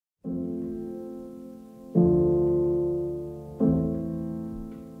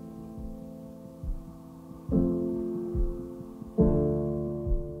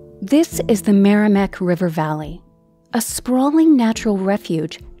This is the Merrimack River Valley, a sprawling natural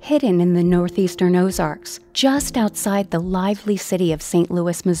refuge hidden in the northeastern Ozarks, just outside the lively city of St.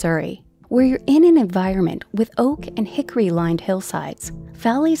 Louis, Missouri, where you're in an environment with oak and hickory-lined hillsides,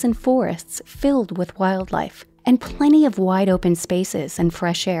 valleys and forests filled with wildlife, and plenty of wide-open spaces and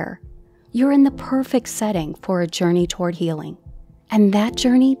fresh air. You're in the perfect setting for a journey toward healing. And that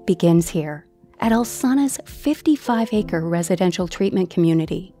journey begins here, at Alsana's 55-acre residential treatment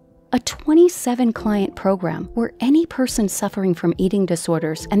community, a 27-client program where any person suffering from eating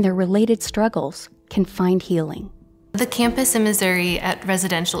disorders and their related struggles can find healing. The campus in Missouri at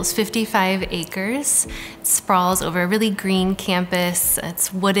residential is 55 acres. It sprawls over a really green campus.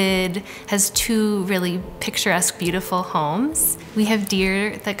 It's wooded, has two really picturesque, beautiful homes. We have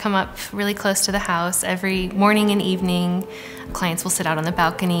deer that come up really close to the house every morning and evening. Clients will sit out on the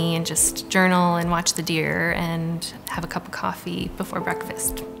balcony and just journal and watch the deer and have a cup of coffee before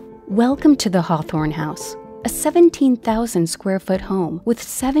breakfast. Welcome to the Hawthorne House, a 17,000 square foot home with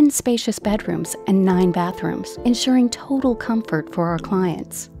 7 spacious bedrooms and 9 bathrooms, ensuring total comfort for our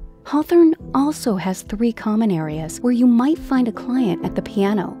clients. Hawthorne also has 3 common areas where you might find a client at the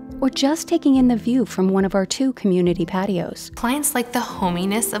piano or just taking in the view from one of our 2 community patios. Clients like the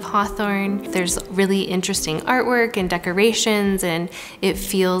hominess of Hawthorne. There's really interesting artwork and decorations, and it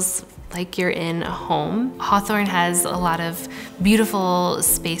feels like you're in a home. Hawthorne has a lot of beautiful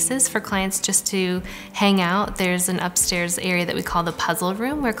spaces for clients just to hang out. There's an upstairs area that we call the puzzle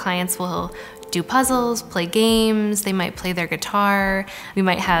room where clients will do puzzles, play games, they might play their guitar. We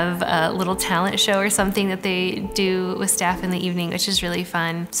might have a little talent show or something that they do with staff in the evening, which is really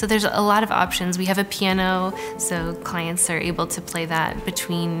fun. So there's a lot of options. We have a piano, so clients are able to play that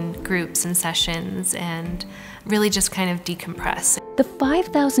between groups and sessions and really just kind of decompress. The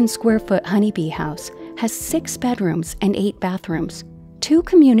 5,000 square foot Honeybee House has 6 bedrooms and 8 bathrooms, 2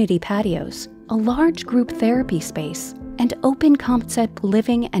 community patios, a large group therapy space, and open concept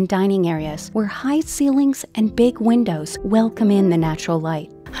living and dining areas where high ceilings and big windows welcome in the natural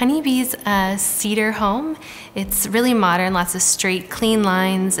light. Honeybee's a cedar home. It's really modern, lots of straight, clean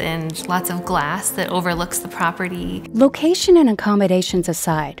lines and lots of glass that overlooks the property. Location and accommodations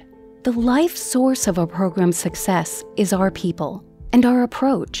aside, the life source of our program's success is our people and our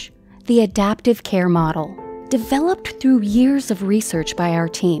approach, the adaptive care model. Developed through years of research by our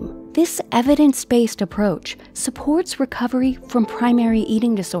team, this evidence-based approach supports recovery from primary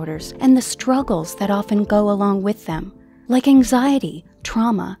eating disorders and the struggles that often go along with them, like anxiety,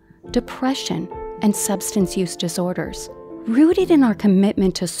 trauma, depression, and substance use disorders. Rooted in our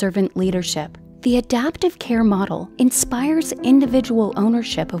commitment to servant leadership, the adaptive care model inspires individual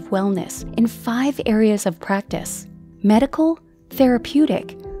ownership of wellness in 5 areas of practice: medical,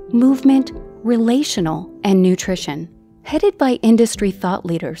 therapeutic, movement, relational, and nutrition. Headed by industry thought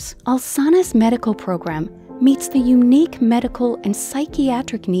leaders, Alsana's medical program meets the unique medical and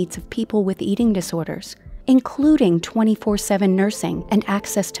psychiatric needs of people with eating disorders, including 24/7 nursing and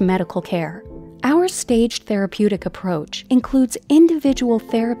access to medical care. Our staged therapeutic approach includes individual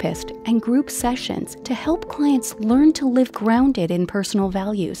therapist and group sessions to help clients learn to live grounded in personal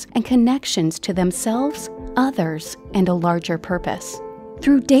values and connections to themselves, others, and a larger purpose.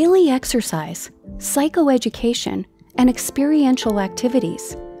 Through daily exercise, psychoeducation, and experiential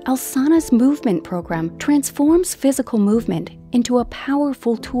activities, Alsana's movement program transforms physical movement into a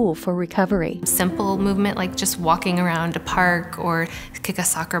powerful tool for recovery. Simple movement like just walking around a park or kick a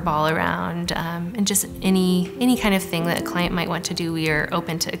soccer ball around, and just any kind of thing that a client might want to do, we are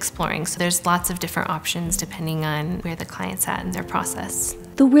open to exploring. So there's lots of different options depending on where the client's at in their process.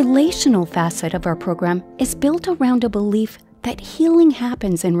 The relational facet of our program is built around a belief that healing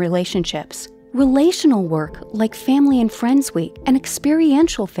happens in relationships. Relational work like Family and Friends Week and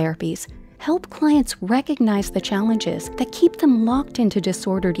experiential therapies help clients recognize the challenges that keep them locked into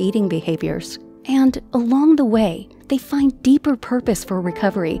disordered eating behaviors. And along the way, they find deeper purpose for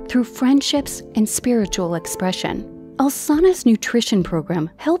recovery through friendships and spiritual expression. Alsana's nutrition program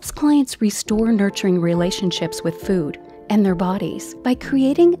helps clients restore nurturing relationships with food and their bodies by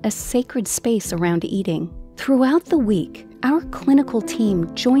creating a sacred space around eating. Throughout the week, our clinical team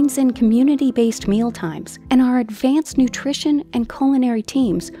joins in community-based mealtimes, and our advanced nutrition and culinary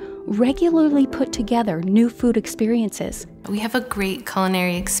teams regularly put together new food experiences. We have a great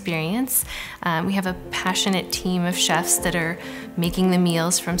culinary experience. We have a passionate team of chefs that are making the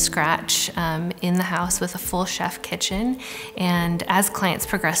meals from scratch in the house with a full chef kitchen. And as clients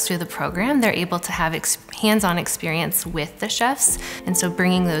progress through the program, they're able to have hands-on experience with the chefs. And so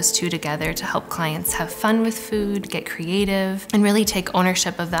bringing those 2 together to help clients have fun with food, get creative, and really take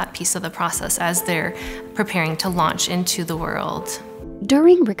ownership of that piece of the process as they're preparing to launch into the world.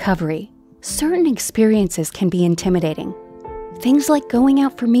 During recovery, certain experiences can be intimidating. Things like going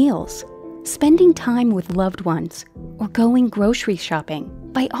out for meals, spending time with loved ones, or going grocery shopping.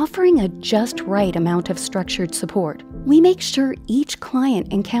 By offering a just right amount of structured support, we make sure each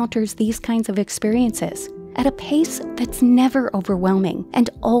client encounters these kinds of experiences at a pace that's never overwhelming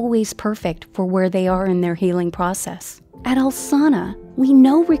and always perfect for where they are in their healing process. At Alsana, we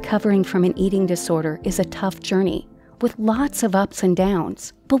know recovering from an eating disorder is a tough journey with lots of ups and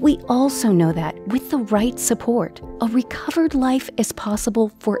downs, but we also know that with the right support, a recovered life is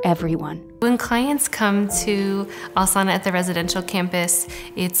possible for everyone. When clients come to Alsana at the residential campus,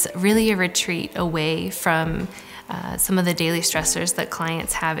 it's really a retreat away from some of the daily stressors that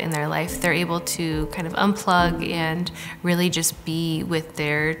clients have in their life. They're able to kind of unplug and really just be with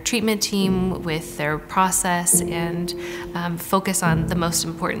their treatment team, with their process, and focus on the most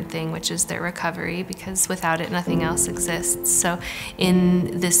important thing, which is their recovery, because without it, nothing else exists. So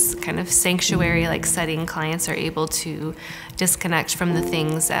in this kind of sanctuary-like setting, clients are able to disconnect from the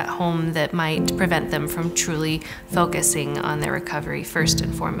things at home that might prevent them from truly focusing on their recovery first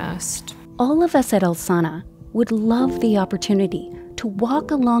and foremost. All of us at Alsana would love the opportunity to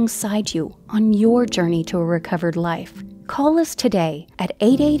walk alongside you on your journey to a recovered life. Call us today at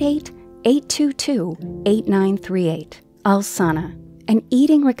 888-822-8938. Alsana, an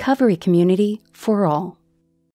eating recovery community for all.